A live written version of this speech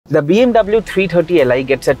The BMW 330 Li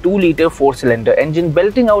gets a 2-liter 4-cylinder engine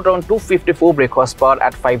belting out around 254 brake horsepower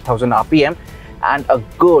at 5000 rpm and a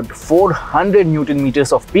good 400 Newton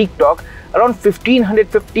meters of peak torque around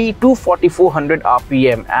 1550 to 4400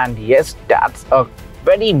 rpm. And yes, that's a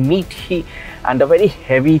very meaty and a very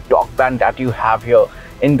heavy torque band that you have here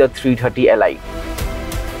in the 330 Li.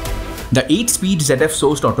 The 8-speed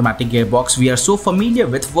ZF-sourced automatic gearbox we are so familiar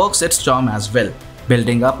with works its charm as well.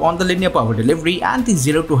 Building up on the linear power delivery, and the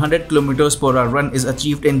 0 to 100 km/h run is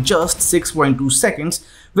achieved in just 6.2 seconds,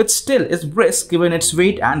 which still is brisk given its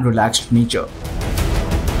weight and relaxed nature.